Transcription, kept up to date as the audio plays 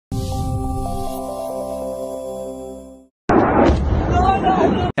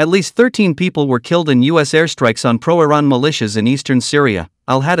At least 13 people were killed in U.S. airstrikes on pro-Iran militias in eastern Syria,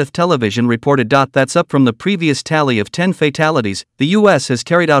 Al-Hadith television reported. That's up from the previous tally of 10 fatalities. The U.S. has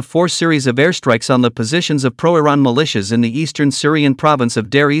carried out 4 series of airstrikes on the positions of pro-Iran militias in the eastern Syrian province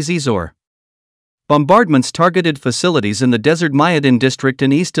of Deir ez-Zor. Bombardments targeted facilities in the Desert Mayadin district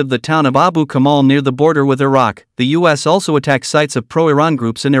and east of the town of Abu Kamal near the border with Iraq. The U.S. also attacked sites of pro-Iran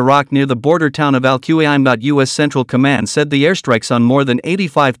groups in Iraq near the border town of Al-Qaim. U.S. Central Command said the airstrikes on more than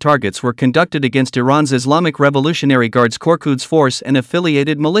 85 targets were conducted against Iran's Islamic Revolutionary Guards Corps Quds Force and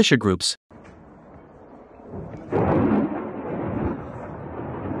affiliated militia groups.